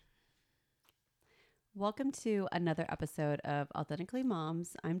Welcome to another episode of Authentically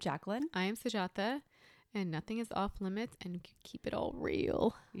Moms. I'm Jacqueline. I am Sujata, and nothing is off limits, and you can keep it all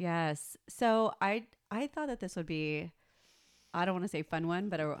real. Yes. So I thought that this would be, I don't want to say fun one,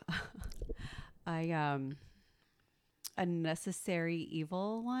 but a necessary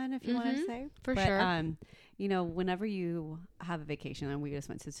evil one, if you want to say. For but, sure. Whenever you have a vacation, and we just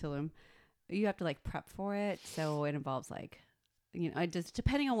went to Tulum, you have to like prep for it. So it involves like, just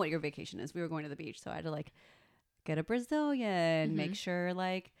depending on what your vacation is. We were going to the beach, so I had to like get a Brazilian, make sure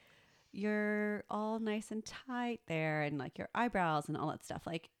like you're all nice and tight there, and like your eyebrows and all that stuff.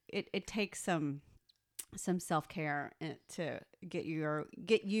 Like it takes some self-care to get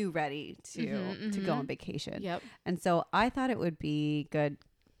you ready to go on vacation. Yep. And so I thought it would be good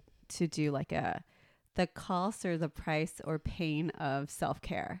to do like the cost or the price or pain of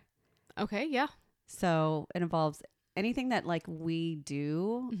self-care. Okay. Yeah. So it involves anything that like we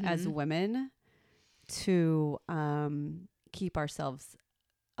do as women to keep ourselves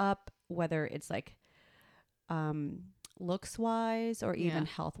up, whether it's like looks wise or even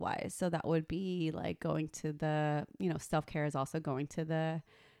health wise. So that would be like going to the, self-care is also going to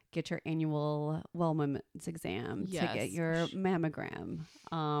get your annual wellness exam, to get your mammogram.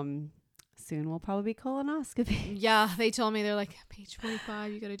 Soon will probably be colonoscopy. Yeah. They told me, they're like, page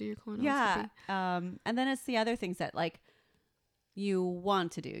 45, you got to do your colonoscopy. Yeah. And then it's the other things that like you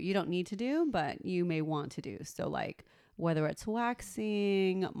want to do. You don't need to do, but you may want to do. So like whether it's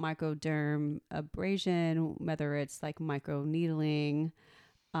waxing, microdermabrasion, whether it's like micro needling,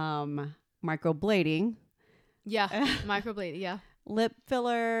 microblading. Yeah. Microblading. Yeah. Lip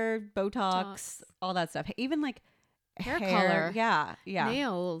filler, Botox, all that stuff. Even like hair color. Yeah.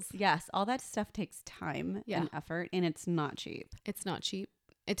 Nails. Yes. All that stuff takes time and effort, and it's not cheap. It's not cheap.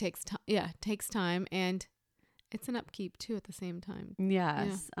 It takes time. Yeah. It takes time, and it's an upkeep too at the same time.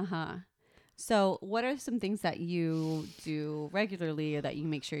 Yes. Yeah. So what are some things that you do regularly or that you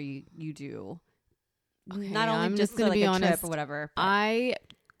make sure you do? Okay, not only I'm just going to be like a honest trip or whatever. But I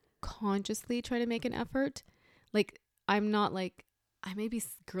consciously try to make an effort. Like, I'm not like, I may be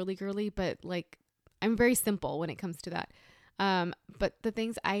girly, but like, I'm very simple when it comes to that. But the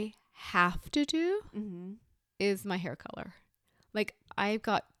things I have to do is my hair color. Like, I've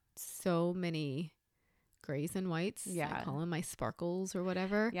got so many grays and whites. Yeah. I call them my sparkles or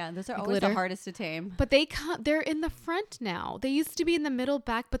whatever. Yeah, those are like always glitter. the hardest to tame. But they're in the front now. They used to be in the middle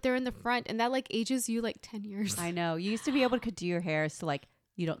back, but they're in the front, and that like ages you like 10 years. I know. You used to be able to do your hair so like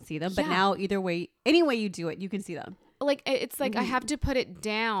you don't see them, but now either way, any way you do it, you can see them. Like it's like I have to put it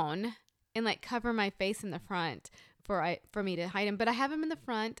down and like cover my face in the front for me to hide them, but I have them in the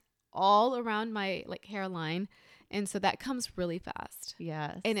front all around my like hairline. And so that comes really fast.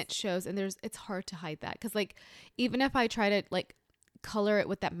 Yes. And it shows, and it's hard to hide that. Cause like, even if I try to like color it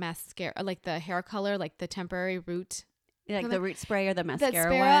with that mascara, like the hair color, like the temporary root. Like the root spray or the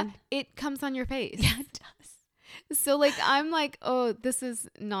mascara one. It comes on your face. Yeah, it does. So like, I'm like, oh, this is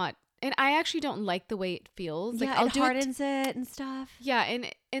not, and I actually don't like the way it feels. Like, Yeah, it hardens it and stuff. Yeah.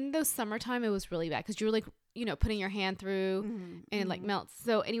 And in the summertime, it was really bad. Cause you were like, putting your hand through and it like melts.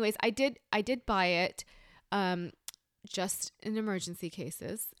 So anyways, I did buy it. Just in emergency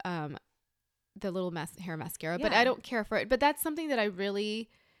cases, the little hair mascara, but I don't care for it. But that's something that I really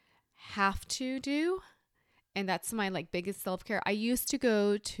have to do. And that's my like biggest self-care. I used to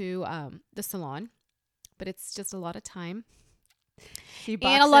go to the salon, but it's just a lot of time and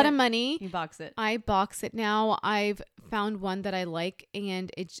a lot of money. You box it. I box it now. I've found one that I like, and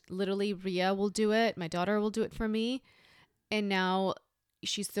it's literally Ria will do it. My daughter will do it for me. And now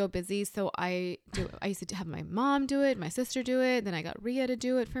she's so busy. So I used to have my mom do it, my sister do it. Then I got Ria to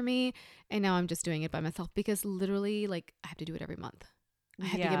do it for me. And now I'm just doing it by myself because literally like I have to do it every month. I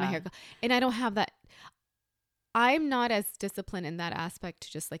have to get my hair and I don't have that. I'm not as disciplined in that aspect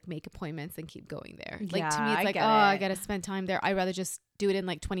to just like make appointments and keep going there. Like to me, it's like, I got to spend time there. I'd rather just do it in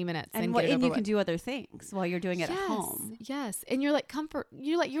like 20 minutes and get it over you with. can do other things while you're doing it at home. Yes. And you're like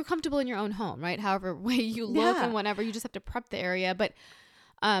you're comfortable in your own home, right? However way you look and whatever, you just have to prep the area. But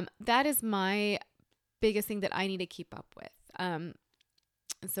that is my biggest thing that I need to keep up with.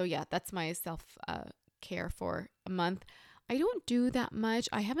 So yeah, that's my self care for a month. I don't do that much.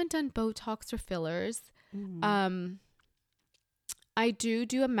 I haven't done Botox or fillers. I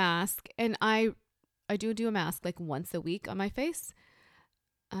do a mask, and I do a mask like once a week on my face.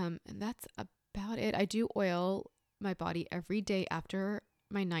 And that's about it. I do oil my body every day after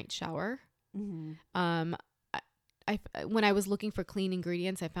my night shower. I when I was looking for clean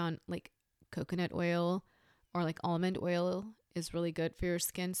ingredients, I found like coconut oil or like almond oil is really good for your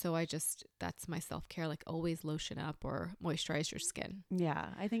skin. So that's my self-care, like always lotion up or moisturize your skin. Yeah,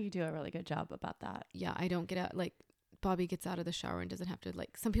 I think you do a really good job about that. Yeah, I don't get out, like Bobby gets out of the shower and doesn't have to,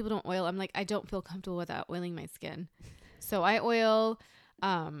 like, some people don't oil. I'm like, I don't feel comfortable without oiling my skin. So I oil.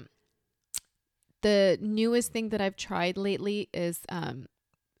 The newest thing that I've tried lately is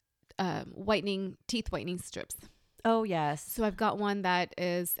teeth whitening strips. Oh, yes. So I've got one that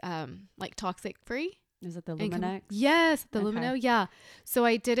is like toxic free. Is it the Luminex? Yes, the Okay. Lumino. Yeah. So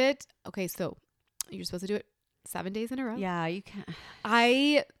I did it. Okay, so you're supposed to do it 7 days in a row. Yeah, you can.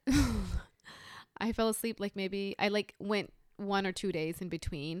 I fell asleep like maybe I like went 1 or 2 days in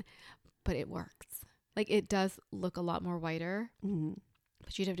between, but it works. Like it does look a lot more whiter. Mm.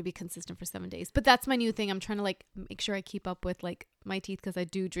 But you'd have to be consistent for 7 days. But that's my new thing. I'm trying to like make sure I keep up with like my teeth because I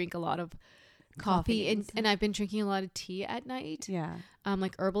do drink a lot of coffee and I've been drinking a lot of tea at night. Yeah.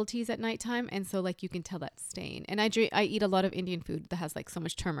 Like herbal teas at nighttime, and so like you can tell that stain. And I eat a lot of Indian food that has like so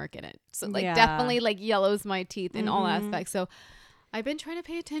much turmeric in it, so like definitely like yellows my teeth in all aspects. So I've been trying to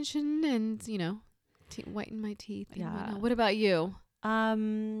pay attention and whiten my teeth. Yeah. What about you?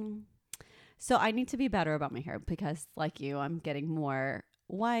 So I need to be better about my hair because, like you, I'm getting more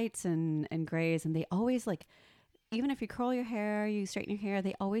whites and grays, and they always like. Even if you curl your hair, you straighten your hair,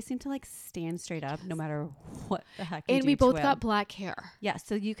 they always seem to like stand straight up no matter what the heck you do. And we both to got them. black hair. Yeah,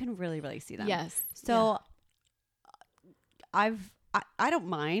 so you can really, really see them. Yes. So I don't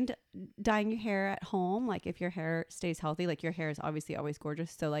mind dyeing your hair at home. Like if your hair stays healthy, like your hair is obviously always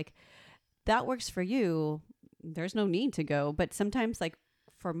gorgeous. So like that works for you. There's no need to go. But sometimes like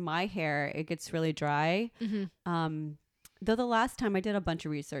for my hair, it gets really dry. Mm-hmm. Though the last time I did a bunch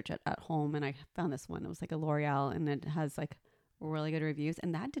of research at home and I found this one, it was like a L'Oreal and it has like really good reviews,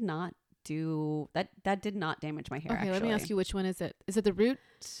 and that did not did not damage my hair. Okay, actually. let me ask you, which one is it? Is it the root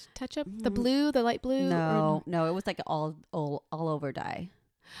touch up? The Mm. blue, the light blue? No, it was like all over dye.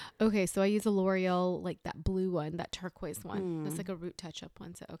 Okay, so I use a L'Oreal, like that blue one, that turquoise one. It's Mm. like a root touch up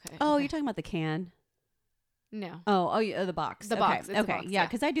one. So okay. Oh, okay. you're talking about the can? No. Oh, yeah, the box. The okay. box. It's a Okay, box, yeah, yeah.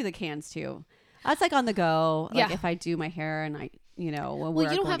 because I do the cans too. That's like on the go. Like Yeah. if I do my hair and I, when Well, we're you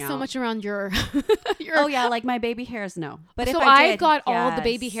don't going have so out. much around your. Oh yeah, like my baby hairs, no. But so if I I've did, got all the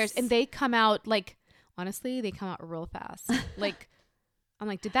baby hairs, yes. and they come out like, honestly, they come out real fast. Like, I'm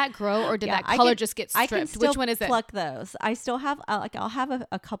like, did that grow or did Yeah, that I color can- just get I stripped? can still Which one is it? pluck those. I still have I'll have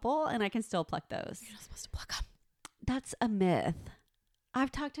a couple and I can still pluck those. You're not supposed to pluck them. That's a myth.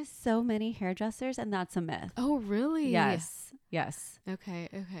 I've talked to so many hairdressers and that's a myth. Oh, really? Yes. Okay.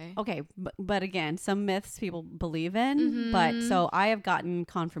 Okay, but again, some myths people believe in, Mhm. but so I have gotten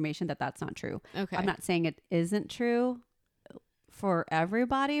confirmation that that's not true. Okay. I'm not saying it isn't true for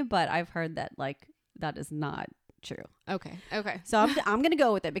everybody, but I've heard that like that is not true. Okay. So I'm gonna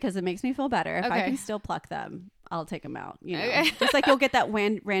go with it because it makes me feel better. If I Okay. can still pluck them, I'll take them out. Okay. Just like you'll get that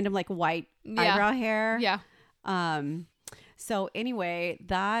random like white Yeah. eyebrow hair. Yeah. So anyway,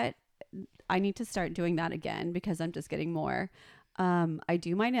 that I need to start doing that again because I'm just getting more. I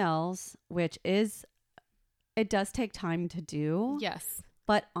do my nails, which it does take time to do. Yes.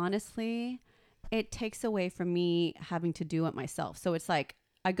 But honestly, it takes away from me having to do it myself. So it's like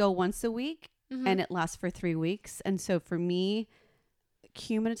I go once a week Mhm. and it lasts for 3 weeks. And so for me,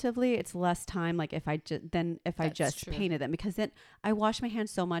 cumulatively, it's less time. Like if I That's just true. painted them, because then I wash my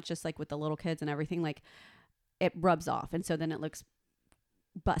hands so much, just like with the little kids and everything, like it rubs off. And so then it looks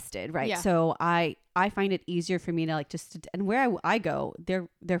busted. Right. Yeah. So I find it easier for me to like and where I go,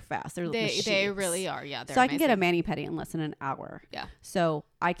 they're fast. They're They machines. really are. Yeah. So I can get a mani-pedi in less than an hour. Yeah. So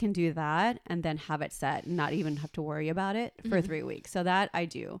I can do that and then have it set and not even have to worry about it for Mhm. 3 weeks. So that I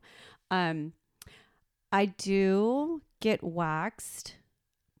do. I do get waxed,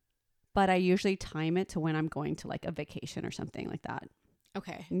 but I usually time it to when I'm going to like a vacation or something like that.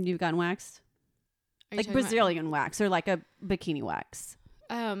 Okay. You've gotten waxed? Are you Like talking about- Brazilian wax or like a bikini wax.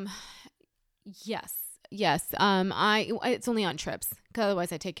 Yes. It's only on trips, 'cause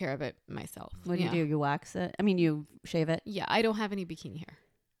otherwise I take care of it myself. What do Yeah. you do? You wax it? I mean, you shave it? Yeah, I don't have any bikini hair.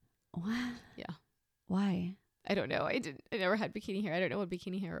 What? Yeah. Why? I don't know. I never had bikini hair. I don't know what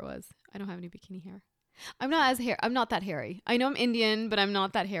bikini hair was. I don't have any bikini hair. I'm not that hairy. I know I'm Indian, but I'm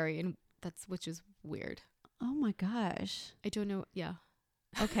not that hairy, and which is weird. Oh my gosh. I don't know. Yeah.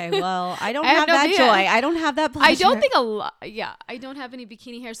 Okay, well, I don't I have have no that idea. joy. I don't have that pleasure. I don't think a lot. Yeah, I don't have any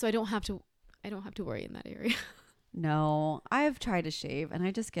bikini hair, so I don't have to worry in that area. No, I've tried to shave and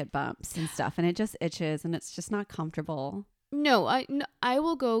I just get bumps and stuff and it just itches and it's just not comfortable. No, I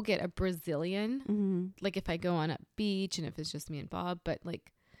will go get a Brazilian, Mm-hmm. like if I go on a beach and if it's just me and Bob, but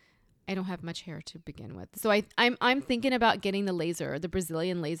like I don't have much hair to begin with. So I'm thinking about getting the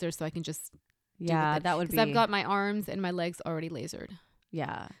Brazilian laser, so I can just Yeah, that would be. Because I've got my arms and my legs already lasered.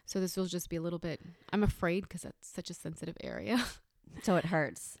 Yeah. So this will just be a little bit. I'm afraid because that's such a sensitive area. So it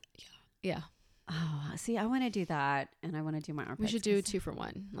hurts. Yeah. Oh, see, I want to do that, and I want to do my armpits. We should do a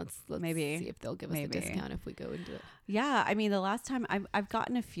 2-for-1. Let's maybe see if they'll give us a discount if we go and do it. Yeah, I mean, the last time I've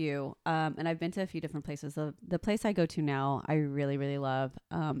gotten a few, and I've been to a few different places. The place I go to now, I really, really love,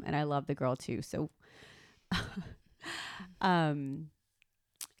 and I love the girl too. So,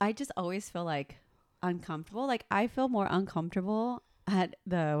 I just always feel like uncomfortable. Like I feel more uncomfortable at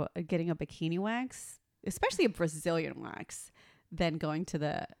the getting a bikini wax, especially a Brazilian wax, than going to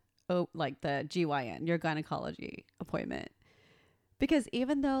the GYN, your gynecology appointment. Because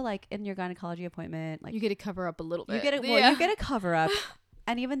even though like in your gynecology appointment, like you get to cover up a little bit. You get a cover up.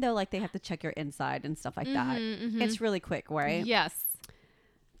 And even though like they have to check your inside and stuff like that, it's really quick, right? Yes.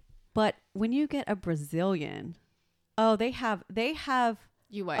 But when you get a Brazilian, oh, they have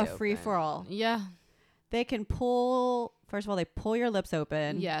you a free for all. Yeah. They can pull, first of all, they pull your lips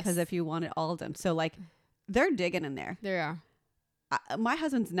open. Yes. Because if you want it all done. So like they're digging in there. There are. My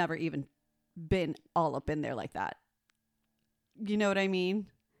husband's never even been all up in there like that. You know what I mean?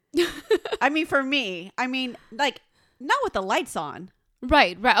 I mean, for me, like not with the lights on.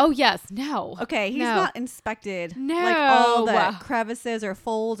 Right. Oh, yes. No. Okay. He's not inspected no. like all the crevices or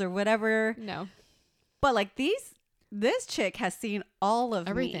folds or whatever. No. But like this chick has seen all of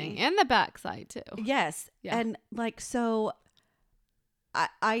everything me. and the backside too. Yes. Yeah. And like, so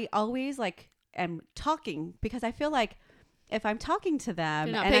I always like am talking because I feel like if I'm talking to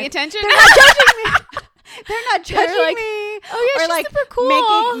them, they're not paying attention. They're not judging me. They're not judging like, me. Oh yeah, or she's like super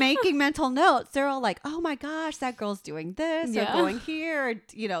cool. making mental notes. They're all like, "Oh my gosh, that girl's doing this or Yeah. going here,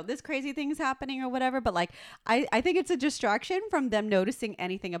 or this crazy thing's happening or whatever." But like, I think it's a distraction from them noticing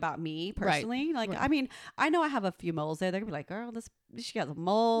anything about me personally. Right. Like, I mean, I know I have a few moles there. They're gonna be like, "Girl, she has a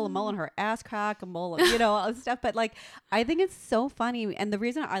mole in her ass crack, a mole, all this stuff." But like, I think it's so funny, and the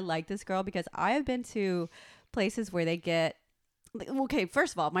reason I like this girl because I have been to places where they get. Okay,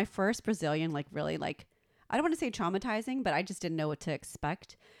 first of all, my first Brazilian, like really like, I don't want to say traumatizing, but I just didn't know what to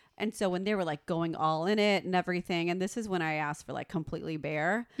expect. And so when they were like going all in it and everything, and this is when I asked for like completely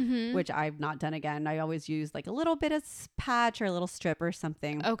bare, which I've not done again. I always use like a little bit of patch or a little strip or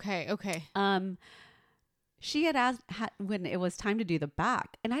something. Okay. She had asked when it was time to do the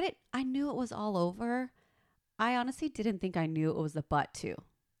back, and I knew it was all over. I honestly didn't think I knew it was the butt too,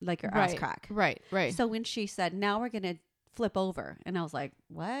 like your ass crack. Right. So when she said, "Now we're going to flip over," and I was like,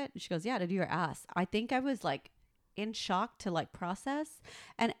 "What?" And she goes, "Yeah, to do your ass." I think I was like in shock to like process.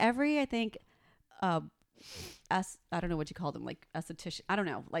 And I think I don't know what you call them, like esthetician, I don't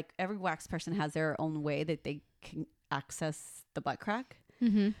know, like every wax person has their own way that they can access the butt crack.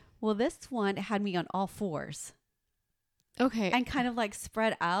 Well, this one had me on all fours. Okay. And kind of like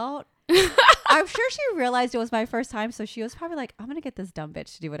spread out. I'm sure she realized it was my first time, so she was probably like, "I'm gonna get this dumb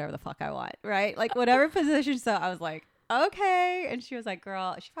bitch to do whatever the fuck I want," right? Like whatever position. So I was like, "Okay," and she was like,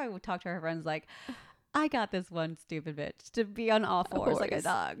 "Girl," she probably would talk to her friends like, "I got this one stupid bitch to be on all fours like a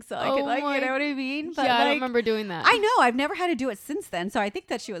dog, so I could like, you know what I mean?" But I don't remember doing that. I know, I've never had to do it since then, so I think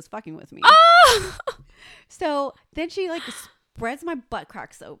that she was fucking with me. So then she like spreads my butt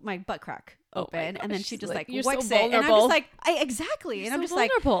crack open, and then she just like wipes it, and I'm just like, exactly, and I'm just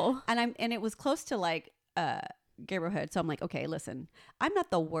vulnerable. Like, and it was close to like Gabriel Hood. So I'm like, okay, listen, I'm not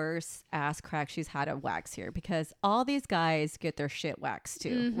the worst ass crack she's had of wax here because all these guys get their shit waxed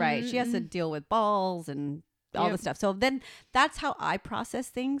too, right? She has to deal with balls and all this stuff. So then that's how I process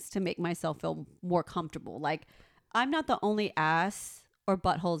things to make myself feel more comfortable. Like I'm not the only ass or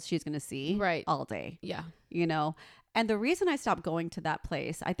buttholes she's going to see all day. Yeah. And the reason I stopped going to that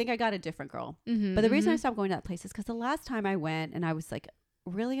place, I think I got a different girl, but the reason I stopped going to that place is because the last time I went and I was like,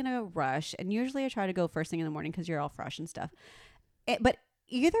 really in a rush, and usually I try to go first thing in the morning because you're all fresh and stuff. But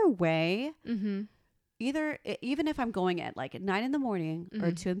either way, even if I'm going at like at 9 a.m.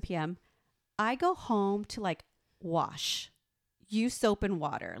 or 2 p.m., I go home to like wash, use soap and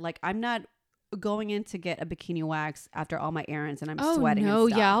water. Like I'm not going in to get a bikini wax after all my errands and I'm sweating. No, and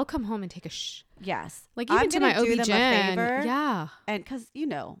stuff. yeah, I'll come home and take a yes, like even I'm to my do them a OB-GYN. favor, yeah, and because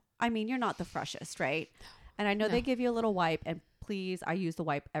I mean, you're not the freshest, right? And I know they give you a little wipe, and please, I use the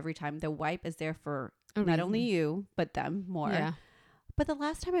wipe every time. The wipe is there for not only you, but them more. Yeah. But the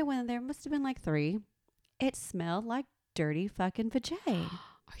last time I went in there, must have been like 3. It smelled like dirty fucking vajay.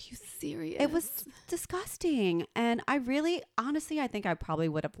 Are you serious? It was disgusting. And I really, honestly, I think I probably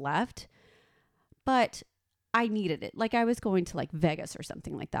would have left, but I needed it. Like I was going to like Vegas or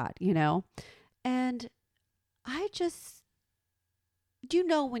something like that, And I just,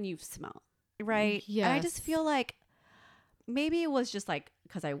 when you smell, right? Yes. And I just feel like maybe it was just like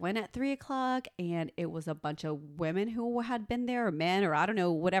because I went at 3:00 and it was a bunch of women who had been there, or men, or I don't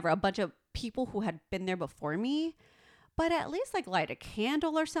know, whatever, a bunch of people who had been there before me. But at least like light a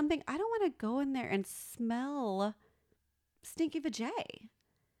candle or something. I don't want to go in there and smell stinky vajay.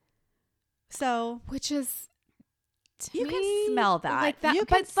 So, which is, to you me, can smell that. like that, You but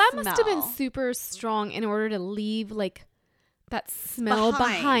can that must have been smell. super strong in order to leave like that smell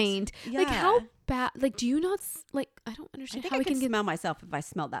behind. Like Yeah. how bad? Like, do you not like? I don't I understand think how I we can can get. smell myself if I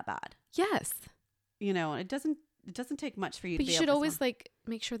smelled that bad. Yes, You know, it doesn't take much for you but to be you able should to always smell. like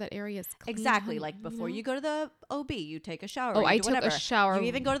make sure that area is clean. Exactly. honey, Like before know? you go to the OB, you take a shower. Oh, you I do took whatever. a shower. You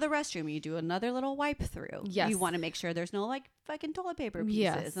even go to the restroom. You do another little wipe through. Yes. You want to make sure there's no like fucking toilet paper pieces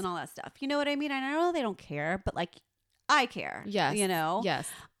Yes. and all that stuff. You know what I mean? And I know they don't care, but like I care. Yes. You know? Yes.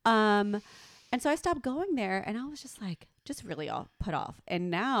 And so I stopped going there and I was just like, just really all put off. And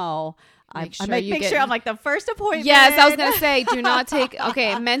now Make I sure make you get- sure I'm like the first appointment. Yes, I was gonna say, do not take.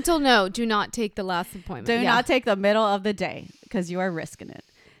 Okay, mental note: do not take the last appointment. Do Yeah. not take the middle of the day because you are risking it.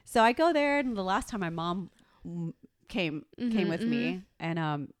 So I go there, and the last time my mom came with me,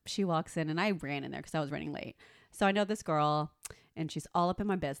 and she walks in, and I ran in there because I was running late. So I know this girl, and she's all up in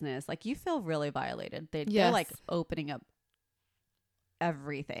my business. Like you feel really violated. They're Yes. like opening up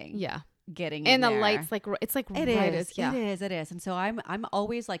everything. Yeah, Getting and in the there. lights like it's like It right is. as yeah. It is. And so I'm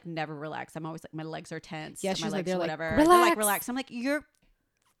always like never relaxed. I'm always like my legs are tense. Yeah, my she's like, legs they're or like, whatever. "Relax." They're like relax. I'm like, you're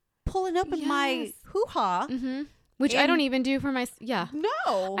pulling up in my Yes. hoo-ha. Mm-hmm. Which I And- don't even do for my. Yeah. No.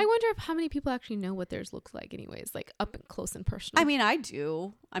 I wonder if how many people actually know what theirs looks like, anyways, like up and close and personal. I mean, I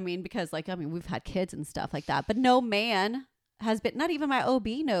do. Because we've had kids and stuff like that, but no man has been, not even my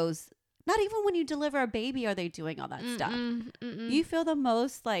OB knows, not even when you deliver a baby are they doing all that stuff. You feel the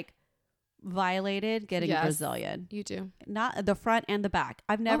most like violated getting Yes. Brazilian, you do. not the front and the back.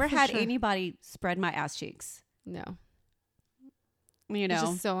 I've never for had sure. anybody spread my ass cheeks, No, you it's know.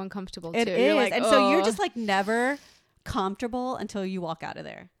 just so uncomfortable. It too. is. You're like, and so you're "Oh." just like never comfortable until you walk out of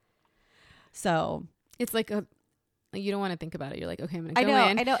there. So It's like a. You don't want to think about it. You're like, okay, I'm gonna I go know,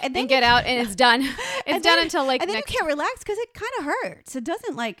 in and then and get out, and it's done. It's And done then- until like and then next. you can't relax because it kind of hurts. It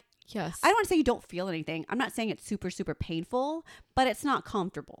doesn't like, Yes. I don't want to say you don't feel anything. I'm not saying it's super, super painful, but it's not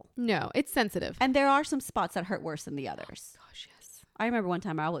comfortable. No, it's sensitive. And there are some spots that hurt worse than the others. Gosh, yes. I remember one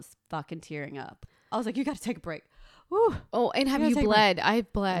time I was fucking tearing up. I was like, you got to take a break. Whew. Oh, and have gotta you take a break. bled?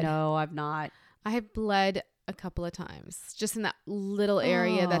 I've bled. No, I've not. I have bled a couple of times, just in that little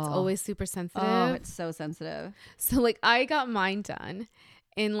area that's Oh. always super sensitive. Oh, it's so sensitive. So like I got mine done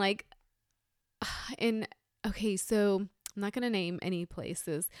in like okay, so I'm not gonna name any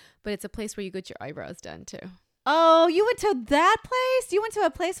places, but it's a place where you get your eyebrows done too. Oh, you went to that place? You went to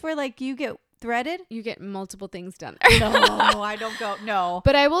a place where like you get threaded? You get multiple things done there. No, I don't go. No.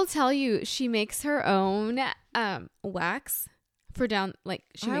 But I will tell you, she makes her own wax for down like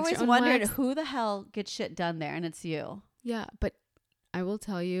she I makes always her own wondered wax. who the hell gets shit done there, and it's you. Yeah, but I will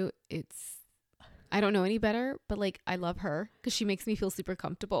tell you, I don't know any better, but like I love her because she makes me feel super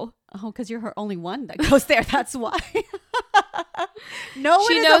comfortable. Oh, because you're her only one that goes there. That's why. No one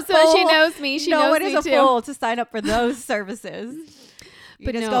She is knows a fool. she knows me. She no knows one me is a too. fool to sign up for those services. You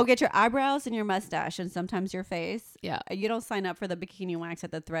But just no. go get your eyebrows and your mustache and sometimes your face. Yeah. You don't sign up for the bikini wax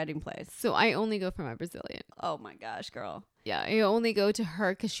at the threading place. So I only go for my Brazilian. Oh my gosh, girl. Yeah, I only go to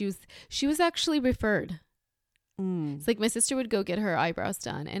her because she was actually referred. It's like my sister would go get her eyebrows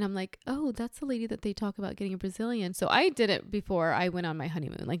done, and I'm like, oh, that's the lady that they talk about getting a Brazilian. So I did it before I went on my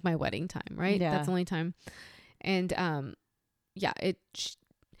honeymoon, like my wedding time, right? Yeah. That's the only time. And yeah,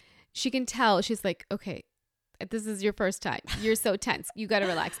 she can tell. She's like, okay, this is your first time. You're so tense. You got to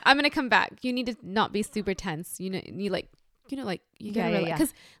relax. I'm gonna come back. You need to not be super tense. You know, you gotta Yeah, relax yeah.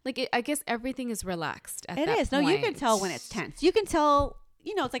 because I guess everything is relaxed. At It that is. No, you can point. tell when it's tense. You can tell,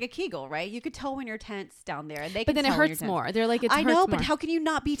 it's like a Kegel, right? You could tell when you're tense down there. And they But can then it tell when hurts you're tense. more. They're like, it I hurts know, more. but how can you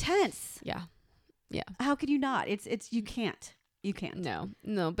not be tense? Yeah. How can you not? It's you can't. You can't.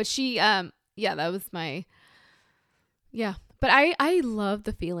 No. But she, yeah, that was my, yeah. But I love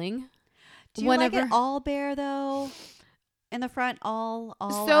the feeling. Do you like it all bare though? In the front, all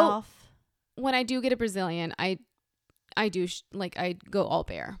So- off. When I do get a Brazilian, I do I go all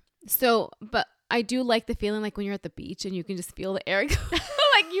bare. So, but I do like the feeling like when you're at the beach and you can just feel the air go,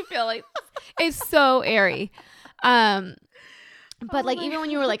 like you feel like it's so airy. But like even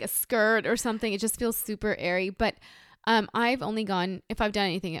when you were like a skirt or something, it just feels super airy. But I've only gone, if I've done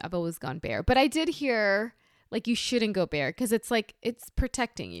anything, I've always gone bare. But I did hear like you shouldn't go bare because it's like it's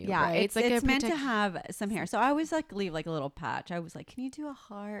protecting you. Yeah, right? it's like a meant to have some hair. So I always like leave like a little patch. I was like, can you do a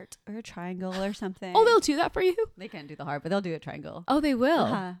heart or a triangle or something? Oh, they'll do that for you. They can't do the heart, but they'll do a triangle. Oh, they will.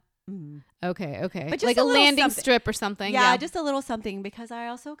 Uh-huh. Okay. But just Like a a little landing something. strip or something. Yeah, just a little something, because I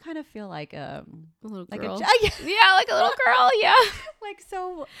also kind of feel like a little like girl. yeah, Yeah, like a little girl. Yeah. like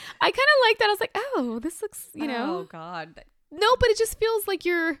so. I kind of like that. I was like, oh, this looks, Oh God, No, but it just feels like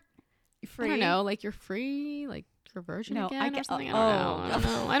you're, free. I don't know, like you're free, like you're a virgin No, again I or get- something. oh, I don't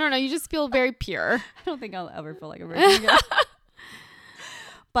know. I don't know. You just feel very pure. I don't think I'll ever feel like a virgin again.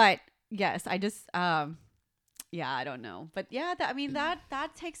 But yes, I just yeah, I don't know. But yeah, I mean that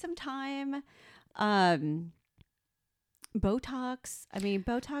takes some time. Botox. I mean,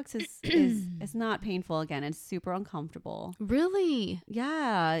 Botox is not painful. Again, it's super uncomfortable. Really?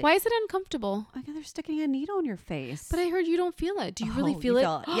 Yeah. Why is it uncomfortable? Like they're sticking a needle in your face. But I heard you don't feel it. Do you really Oh, feel you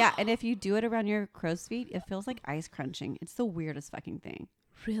it? Yeah, and if you do it around your crow's feet, it feels like ice crunching. It's the weirdest fucking thing.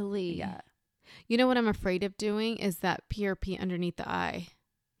 Really? Yeah. You know what I'm afraid of doing is that PRP underneath the eye.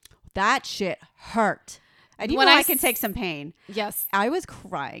 That shit hurt. And you When know I I can take some pain. Yes. I was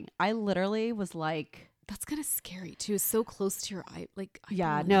crying. I literally was like, That's kind of scary too. It's so close to your eye. Like,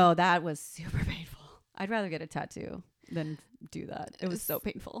 yeah, eyeball. no, that was super painful. I'd rather get a tattoo than do that. It was so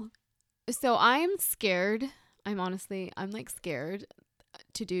painful. So I'm scared. I'm like scared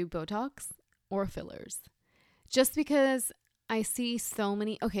to do Botox or fillers. Just because I see so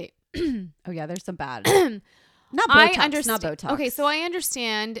many. Okay. Oh yeah, there's some bad. Not Botox. I understand. Not Botox. Okay, so I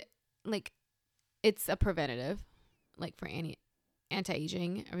understand, like, it's a preventative, like for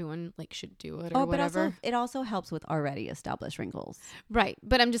anti-aging. Everyone like should do it or whatever. But it also helps with already established wrinkles. Right,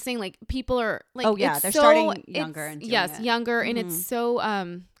 but I'm just saying, like, people are like, Oh yeah, it's they're so- starting younger and doing yes, it. younger, and Mhm. it's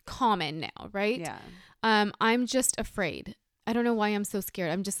so common now, right? Yeah. I'm just afraid. I don't know why I'm so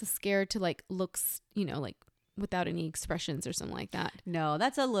scared. I'm just scared to like look, like without any expressions or something like that. No,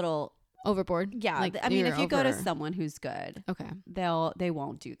 that's a little. Overboard. Yeah, Like, I mean, you're if you go to over- someone who's good, Okay. they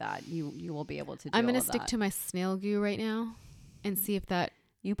won't do that. You will be able to do I'm gonna all of stick that. to my snail goo right now, and see if that.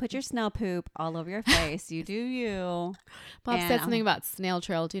 You put your snail poop all over your face. You do you. Bob And, said something about snail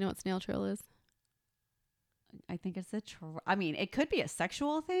trail. Do you know what snail trail is? I think it's I mean, it could be a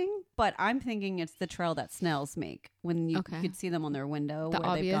sexual thing, but I'm thinking it's the trail that snails make when you Okay. could see them on their window The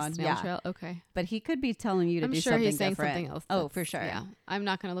where they've obvious gone. snail Yeah, trail. Okay. but he could be telling you to I'm do sure something he's saying different. something else. Oh, that's- for sure. Yeah. I'm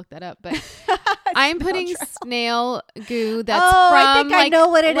not gonna look that up, but I'm putting Snail trail. snail goo. That's oh, from I think I know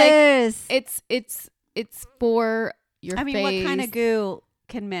what it is. It's for your I mean, face. what kind of goo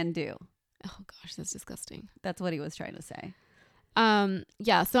can men do? Oh gosh, that's disgusting. That's what he was trying to say.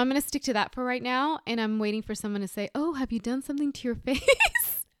 Yeah, so I'm gonna stick to that for right now, and I'm waiting for someone to say, "Oh, have you done something to your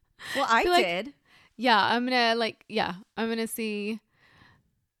face?" Well, I feel like- did. Yeah, I'm gonna see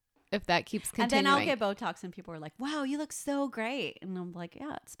if that keeps And continuing. then I'll get Botox, and people are like, "Wow, you look so great," and I'm like,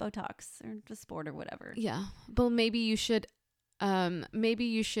 "Yeah, it's Botox or just sport or whatever." Yeah, but maybe you should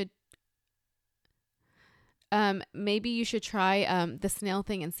try the snail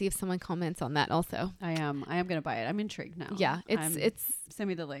thing and see if someone comments on that also. I am gonna buy it. I'm intrigued now. Yeah, it's send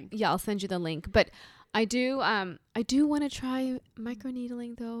me the link. yeah, I'll send you the link. But I do want to try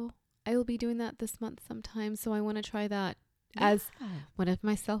microneedling though. I will be doing that this month sometime, so I want to try that as one of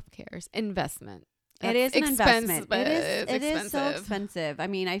my self-cares investment. It is an investment. But It is so expensive. I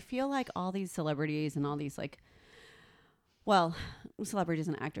mean, I feel like all these celebrities and all these celebrities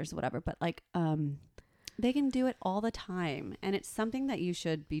and actors, whatever, but they can do it all the time, and it's something that you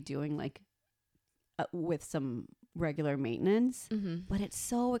should be doing with some regular maintenance. Mm-hmm. But it's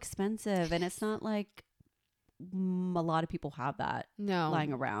so expensive, and it's not like a lot of people have that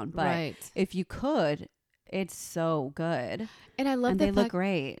lying around. But right. if you could, it's so good, And I love and the they fact, look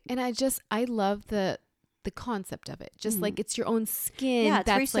great. and I love the concept of it. Just like it's your own skin. Yeah, it's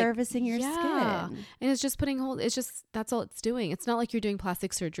that's resurfacing your yeah. skin. And it's just that's all it's doing. It's not like you're doing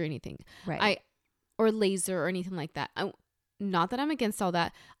plastic surgery or anything. Right. Or laser or anything like that. Not that I'm against all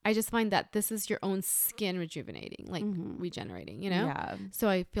that. I just find that this is your own skin rejuvenating, like regenerating, Yeah. So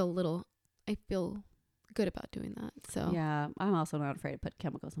I feel good about doing that. So Yeah, I'm also not afraid to put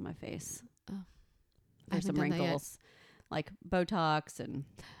chemicals on my face. Oh. There's some haven't done that yet. wrinkles, like Botox, and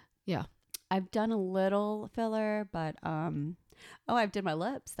Yeah. I've done a little filler, but I did my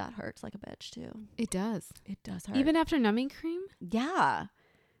lips. That hurts like a bitch too. It does. It does hurt. Even after numbing cream? Yeah,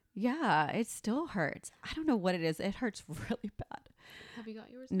 it still hurts. I don't know what it is. It hurts really bad. Have you got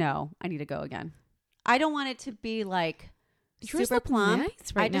yours? No, I need to go again. I don't want it to be like Yours super look plump.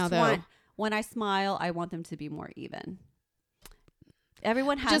 nice right I now, just though. want, when I smile, I want them to be more even.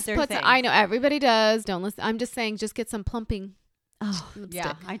 Everyone has Just their put thing. I know everybody does. Don't listen. I'm just saying, just get some plumping. Oh, lipstick.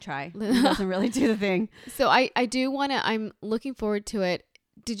 yeah, I try. It doesn't really do the thing. So I do want to. I'm looking forward to it.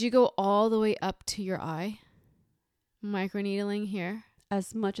 Did you go all the way up to your eye? Microneedling here.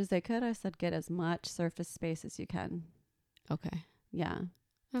 As much as they could, I said get as much surface space as you can. Okay. Yeah.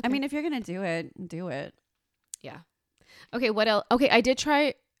 Okay. I mean, if you're gonna do it, do it. yeah. Okay, what else? Okay, I did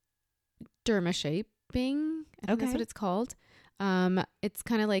try dermashaping. I think that's Okay. what it's called. It's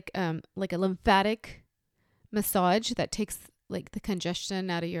kind of like a lymphatic massage that takes like the congestion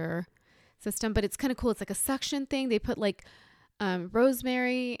out of your system, but it's kind of cool. It's like a suction thing. They put like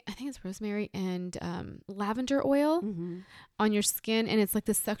rosemary, I think it's rosemary and lavender oil Mm-hmm. on your skin, and it's like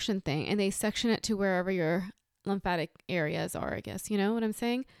the suction thing, and they suction it to wherever your lymphatic areas are, I guess. You know what I'm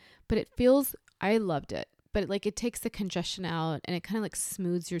saying? But I loved it. But like it takes the congestion out, and it kind of like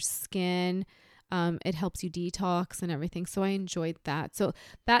smooths your skin. It helps you detox and everything. So I enjoyed that. So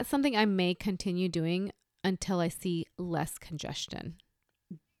that's something I may continue doing until I see less congestion.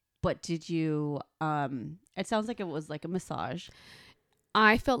 But did you? It sounds like it was like a massage.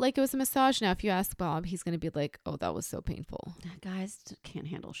 I felt like it was a massage. Now, if you ask Bob, he's going to be like, oh, that was so painful. Guys can't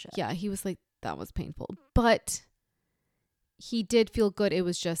handle shit. Yeah, he was like, that was painful. But he did feel good. It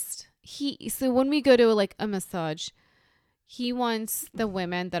was just, so when we go to like a massage, he wants the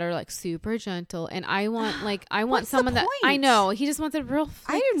women that are like super gentle. And I want What's the someone that, I point? know, he just wants a real,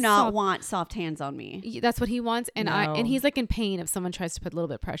 I like, do not soft- want soft hands on me. That's what he wants. And No. and he's like in pain if someone tries to put a little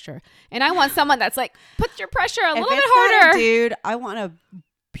bit of pressure. And I want someone that's like, put your pressure a If little bit it's not a harder. dude, I want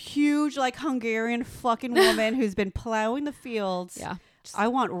a huge like Hungarian fucking woman who's been plowing the fields. Yeah. I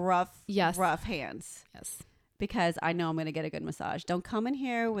want rough Yes. hands Yes. because I know I'm going to get a good massage. Don't come in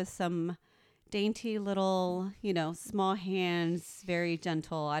here with some dainty little, small hands, very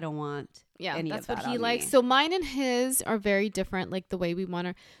gentle. I don't want Yeah, any that's of that what he on likes. me. So mine and his are very different, like the way we want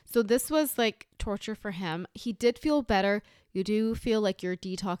to. So this was like torture for him. He did feel better. You do feel like you're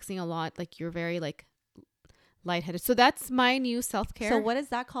detoxing a lot, like you're very like lightheaded. So that's my new self-care. So what is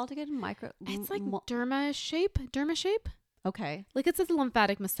that called again? It's like derma shape. Okay. Like it's a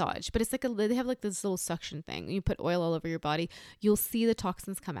lymphatic massage, but it's like they have like this little suction thing. You put oil all over your body. You'll see the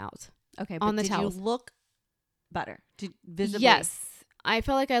toxins come out. Okay. On But the did towels. you look better? Visibly? Yes. I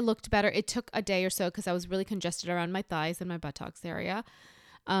felt like I looked better. It took a day or so because I was really congested around my thighs and my buttocks area.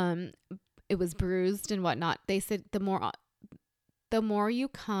 It was bruised and whatnot. They said the more you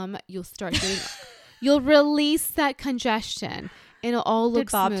come, you'll start getting, you'll release that congestion and it'll all look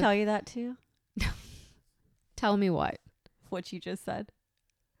Did Bob smooth. tell you that too? Tell me what? What you just said?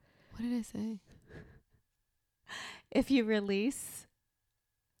 What did I say? If you release,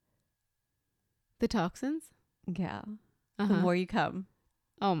 The toxins? the Uh-huh. more you come.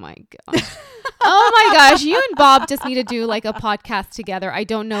 Oh my gosh. Oh my gosh. You and Bob just need to do like a podcast together. I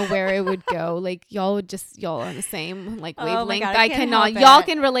don't know where it would go. Like y'all are on the same like Oh my wavelength. God, I I can't cannot. help Y'all it.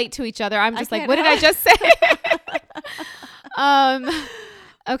 can relate to each other. I'm I just like, can't what did I help- just say?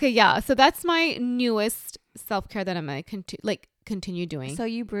 Okay, yeah. So that's my newest self-care that I'm going to continue doing. So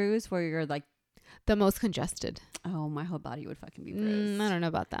you bruise where you're like, The most congested. oh, my whole body would fucking be bruised. I don't know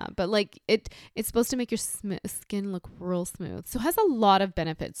about that, but like it's supposed to make your skin look real smooth. So it has a lot of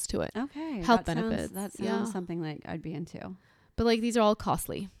benefits to it. Okay. Health that benefits, That sounds yeah. something like I'd be into. But like these are all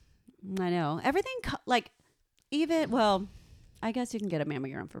costly. I know. Everything, I guess you can get a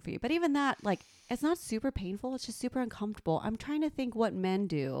mammogram for free. But even that, like, it's not super painful. It's just super uncomfortable. I'm trying to think what men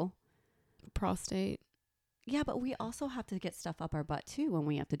do. Prostate. Yeah, but we also have to get stuff up our butt, too, when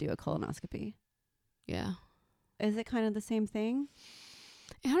we have to do a colonoscopy. Yeah. Is it kind of the same thing?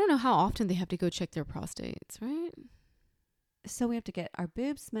 I don't know how often they have to go check their prostates, right? So we have to get our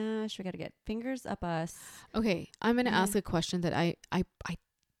boobs smashed. We got to get fingers up us. Okay, I'm going to Yeah. ask a question that I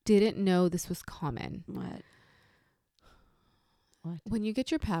didn't know this was common. What? When you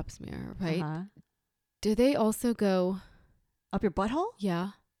get your pap smear, right? Uh-huh. Do they also go, Up your butthole?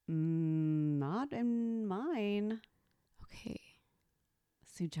 yeah, Not in mine. okay,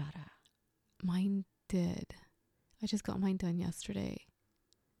 Sujata. mine did. I just got mine done yesterday.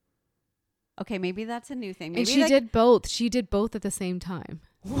 Okay, maybe that's a new thing. And Maybe she did both. She did both at the same time.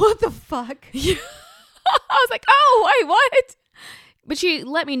 What the fuck? I was like, oh, wait, what? But she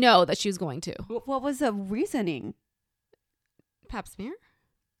let me know that she was going to. What was the reasoning? Pap smear?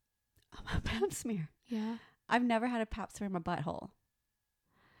 A pap smear. Yeah. I've never had a pap smear in my butthole.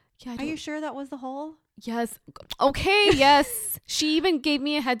 Yeah. Are you sure that was the hole? Yes. Okay. Yes. She even gave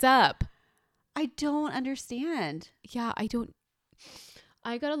me a heads up. I don't understand. Yeah. I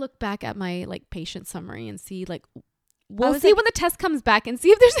got to look back at my like patient summary and see like, we'll was see like- when the test comes back and see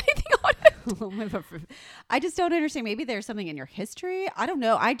if there's anything on it. I just don't understand. Maybe there's something in your history. I don't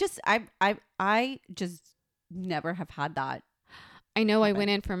know. I just never have had that. I know I happen. went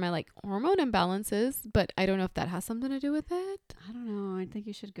in for my like hormone imbalances, but I don't know if that has something to do with it. I don't know. I think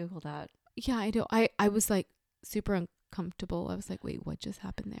you should Google that. Yeah, I do. I was like super uncomfortable. I was like, wait, what just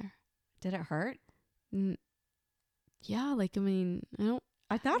happened there? Did it hurt? Yeah, like, I mean, I don't.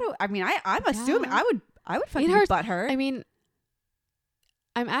 I thought. I'm assuming Yeah. I would fucking hurts. butt hurt. I mean,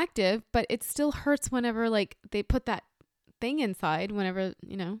 I'm active, but it still hurts whenever like they put that thing inside. Whenever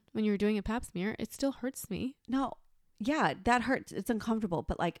when you're doing a pap smear, it still hurts me. No, yeah, that hurts. It's uncomfortable,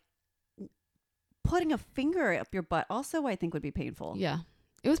 but like putting a finger up your butt also, I think, would be painful. Yeah,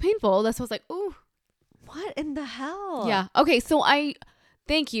 it was painful. That's what I was like, ooh, What in the hell? yeah. Okay, so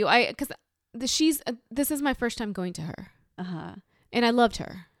thank you. Because this is my first time going to her, and I loved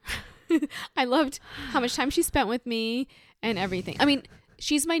her. I loved how much time she spent with me and everything. I mean,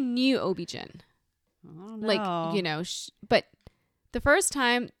 she's my new OB-GYN. Oh, no. Like, but the first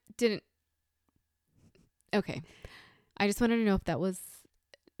time didn't. Okay. I just wanted to know if that was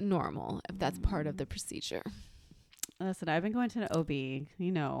normal, if that's part of the procedure. Listen, I've been going to an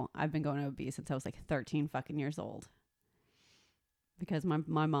OB. I've been going to OB since I was like 13 fucking years old. Because my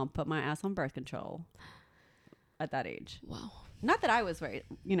mom put my ass on birth control at that age. Wow. Not that I was very,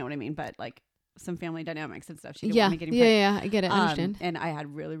 you know what I mean, but like some family dynamics and stuff. She didn't want me getting pregnant. Yeah, I get it. I understand. And I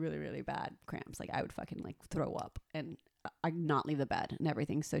had really, really, really bad cramps. Like I would fucking like throw up and I'd not leave the bed and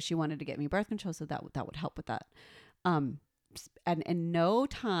everything. So she wanted to get me birth control so that would help with that. And in no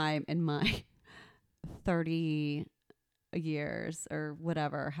time in my 30 years or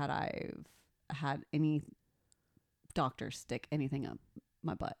whatever had I had any doctor stick anything up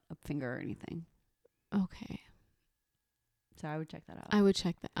my butt, a finger or anything. Okay. So I would check that out. I would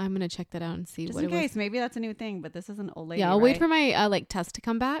check that. I'm going to check that out and see just what in it case. was. Maybe that's a new thing, but this is an old lady. Yeah, I'll wait for my like test to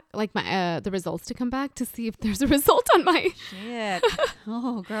come back, like my the results to come back to see if there's a result on my shit.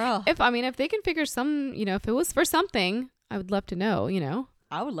 Oh, girl. If they can figure some, if it was for something, I would love to know,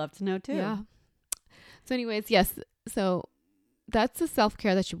 I would love to know too. Yeah. So anyways, yes. So that's the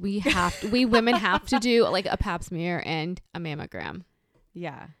self-care that we women have to do, like a pap smear and a mammogram.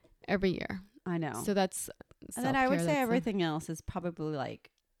 Yeah. Every year. I know. So that's and then I would say everything else is probably like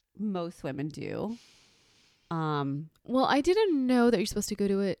most women do. Well, I didn't know that you're supposed to go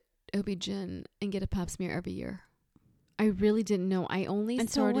to an OB-GYN and get a pap smear every year. I really didn't know. I only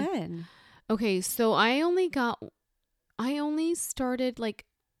started. Until when? Okay, so I only started like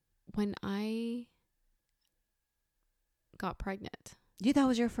when I got pregnant. That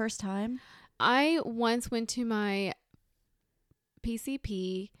was your first time? I once went to my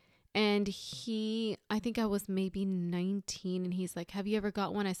PCP and I think I was maybe 19 and he's like, have you ever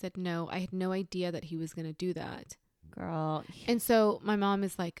got one? I said, no. I had no idea that he was going to do that. Girl. And so my mom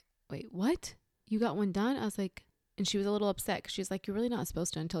is like, wait, what? You got one done? I was like, and she was a little upset because she's like, you're really not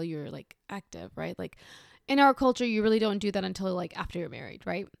supposed to until you're like active, right? Like in our culture, you really don't do that until like after you're married,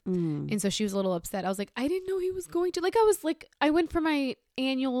 right? And so she was a little upset. I was like, I didn't know he was going to. Like I went for my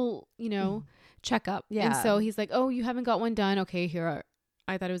annual, checkup. Yeah. And so he's like, oh, you haven't got one done. Okay,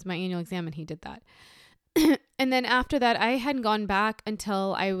 I thought it was my annual exam and he did that. And then after that, I hadn't gone back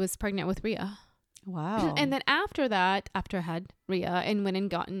until I was pregnant with Rhea. Wow. And then after that, after I had Rhea and went and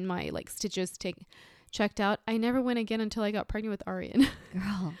gotten my like stitches checked out, I never went again until I got pregnant with Arian.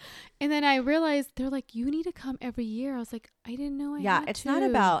 Girl. And then I realized they're like, you need to come every year. I was like, I didn't know it's not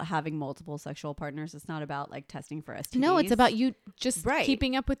about having multiple sexual partners. It's not about like testing for STDs. No, it's about you just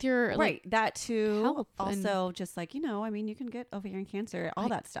keeping up with your right. That too. Health also, just like, you can get ovarian cancer, all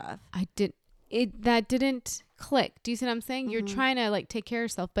that stuff. That didn't click. Do you see what I'm saying? Mm-hmm. You're trying to like take care of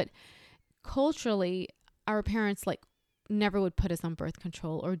yourself, but culturally, our parents like never would put us on birth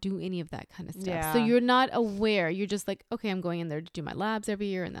control or do any of that kind of stuff. Yeah. So you're not aware. You're just like, okay, I'm going in there to do my labs every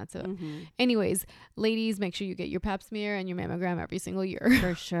year and that's it. Mm-hmm. Anyways, ladies, make sure you get your pap smear and your mammogram every single year.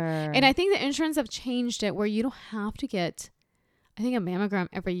 For sure. And I think the insurance have changed it where you don't have to get, I think, a mammogram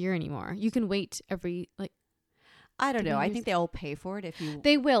every year anymore. You can wait every like, I don't know. I think they'll pay for it if you.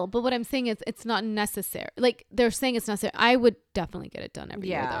 They will, but what I'm saying is it's not necessary. Like they're saying it's necessary. I would definitely get it done every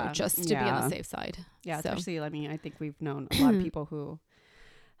year though, just to be on the safe side. Yeah, so. especially I think we've known a lot of people who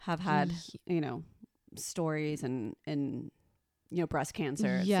have had stories and breast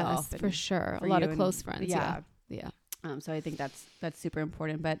cancer. Yes, for sure. A lot of close friends. Yeah. So I think that's super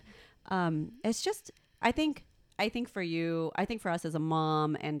important. But it's just I think for you, I think for us as a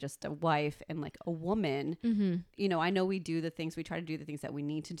mom and just a wife and like a woman, mm-hmm. I know we try to do the things that we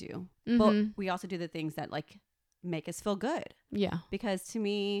need to do, mm-hmm. but we also do the things that like make us feel good. Yeah. Because to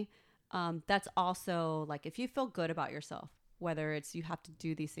me, that's also like, if you feel good about yourself, whether it's you have to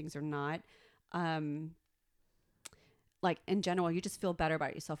do these things or not, like in general, you just feel better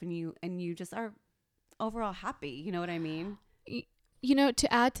about yourself and you just are overall happy. You know what I mean?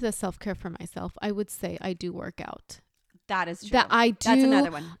 To add to the self-care for myself, I would say I do work out. That is true. That I do. That's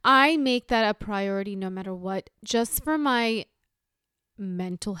another one. I make that a priority no matter what, just for my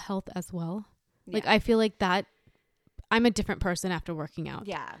mental health as well. Yeah. Like, I feel like that I'm a different person after working out.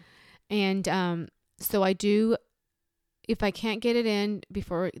 Yeah. And so I do, if I can't get it in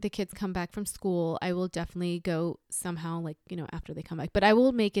before the kids come back from school, I will definitely go somehow, like, you know, after they come back. But I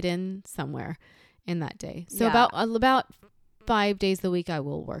will make it in somewhere in that day. So Yeah. about 5 days a week, I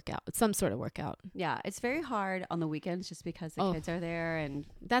will work out. Some sort of workout. Yeah. It's very hard on the weekends just because the kids are there, and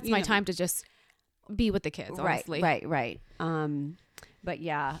That's you my know. time to just be with the kids, honestly. Right. But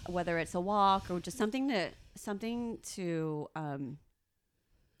yeah, whether it's a walk or just something to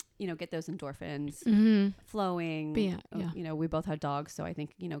you know, get those endorphins Mm-hmm. flowing. But yeah. You know, we both have dogs, so I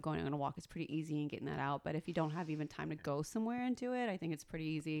think, you know, going on a walk is pretty easy and getting that out. But if you don't have even time to go somewhere and do it, I think it's pretty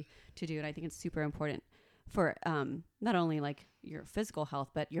easy to do. And I think it's super important for not only like your physical health,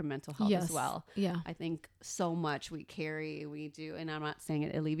 but your mental health as well. Yeah. I think so much we do, and I'm not saying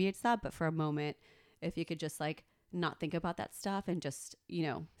it alleviates that, but for a moment, if you could just like not think about that stuff and just, you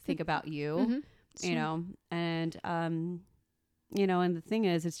know, think about you, Mm-hmm. you know, and you know, and the thing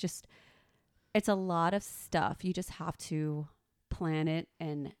is, it's a lot of stuff. You just have to plan it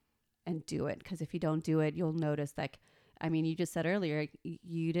and do it, because if you don't do it, you'll notice, like, I mean, you just said earlier,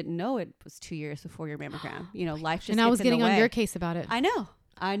 you didn't know it was 2 years before your mammogram. You know, life just And gets I was in getting the way. on your case about it. I know.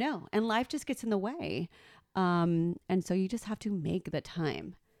 And life just gets in the way. And so you just have to make the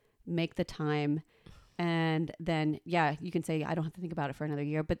time. And then, yeah, you can say, I don't have to think about it for another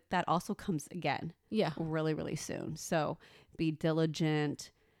year, but that also comes again Yeah. really, really soon. So be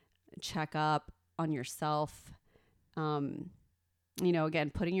diligent, check up on yourself. You know, again,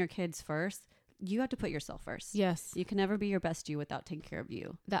 putting your kids first. You have to put yourself first. Yes. You can never be your best you without taking care of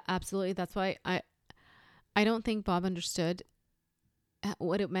you. That absolutely. That's why I don't think Bob understood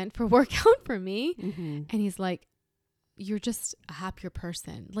what it meant for workout for me. Mm-hmm. And he's like, you're just a happier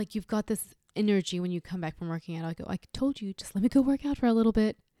person. Like, you've got this energy when you come back from working out. I go, I told you, just let me go work out for a little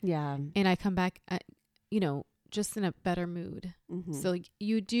bit. Yeah. And I come back, you know, just in a better mood. Mm-hmm. So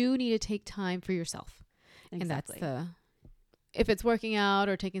you do need to take time for yourself. Exactly. And that's if it's working out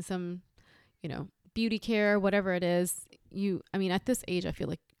or taking some, you know, beauty care, whatever it is, I mean, at this age, I feel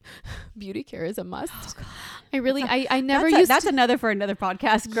like beauty care is a must. Oh, God. I really, I never used that's another for another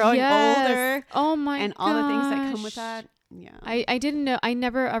podcast, growing older. Oh my and all the things that come with that. Yeah. I didn't know. I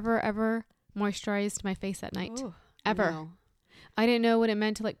never, ever moisturized my face at night. Ooh, Ever. no. I didn't know what it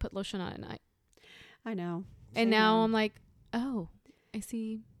meant to like put lotion on at night. I know. And now I'm like, oh, I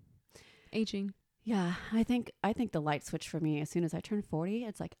see aging. Yeah, I think the light switch for me, as soon as I turned 40,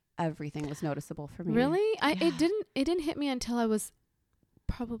 it's like everything was noticeable for me. Really? Yeah. It didn't hit me until I was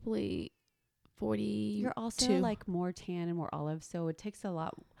probably 40. You're also like more tan and more olive, so it takes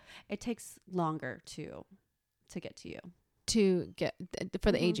longer to get to you. To get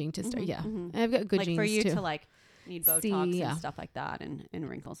for the Mhm, aging to start. mhm, Yeah. mhm. And I've got good Like genes for you too. to like need Botox and stuff like that, and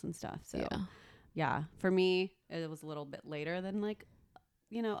wrinkles and stuff. So yeah, for me, it was a little bit later than like,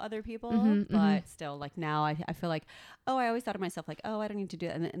 you know, other people, but still, like now I feel like, oh, I always thought of myself like, oh, I don't need to do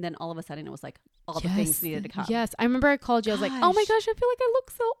it. And then all of a sudden it was like all the things needed to come. Yes. I remember I called you. I was like, oh my gosh, I feel like I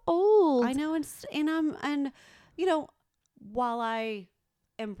look so old. I know. And you know, while I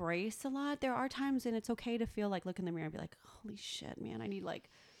embrace a lot, there are times, and it's okay to feel like, look in the mirror and be like, holy shit, man, I need like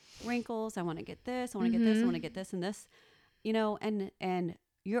wrinkles. I want to get this. I want to get this. I want to get this and this, you know, and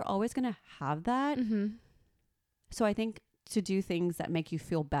you're always going to have that. So I think to do things that make you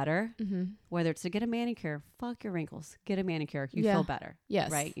feel better, whether it's to get a manicure, fuck your wrinkles, get a manicure, you feel better.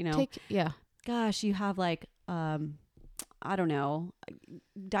 Yes. Right. You know, gosh, you have like, I don't know,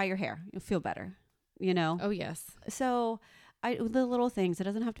 dye your hair, you'll feel better, you know? Oh yes. So the little things, it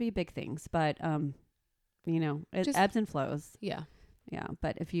doesn't have to be big things, but, you know, it Just, ebbs and flows. Yeah. Yeah.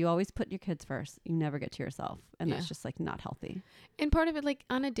 But if you always put your kids first, you never get to yourself. And that's just like not healthy. And part of it, like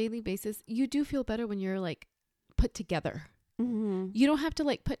on a daily basis, you do feel better when you're like put together. You don't have to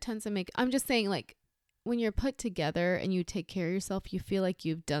like put tons of makeup. I'm just saying, like, when you're put together and you take care of yourself, you feel like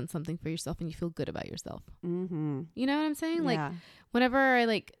you've done something for yourself and you feel good about yourself. You know what I'm saying? Like whenever I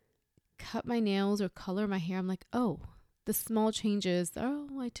like cut my nails or color my hair, I'm like, oh, the small changes. Oh,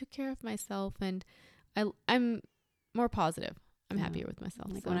 I took care of myself, and I'm more positive. I'm happier with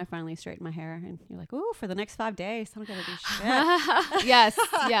myself. Like when I finally straighten my hair, and you're like, "Ooh, for the next 5 days, I'm gonna do shit." Yes.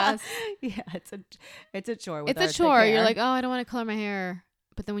 Yeah, it's a chore. It's a chore. You're like, oh, I don't want to color my hair,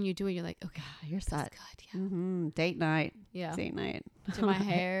 but then when you do it, you're like, okay, you're set. Good. Yeah. Date night. Yeah. Date night. Do my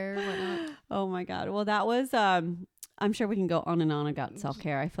hair. Whatnot. Oh my God. Well, that was. I'm sure we can go on and on about self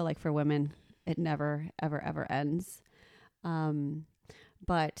care. I feel like for women, it never, ever, ever ends.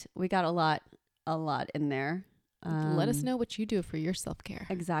 But we got a lot in there. Let us know what you do for your self-care.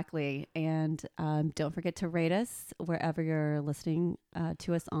 Exactly. And don't forget to rate us wherever you're listening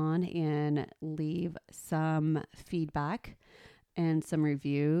to us on, and leave some feedback and some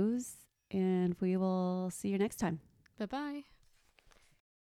reviews. And we will see you next time. Bye-bye.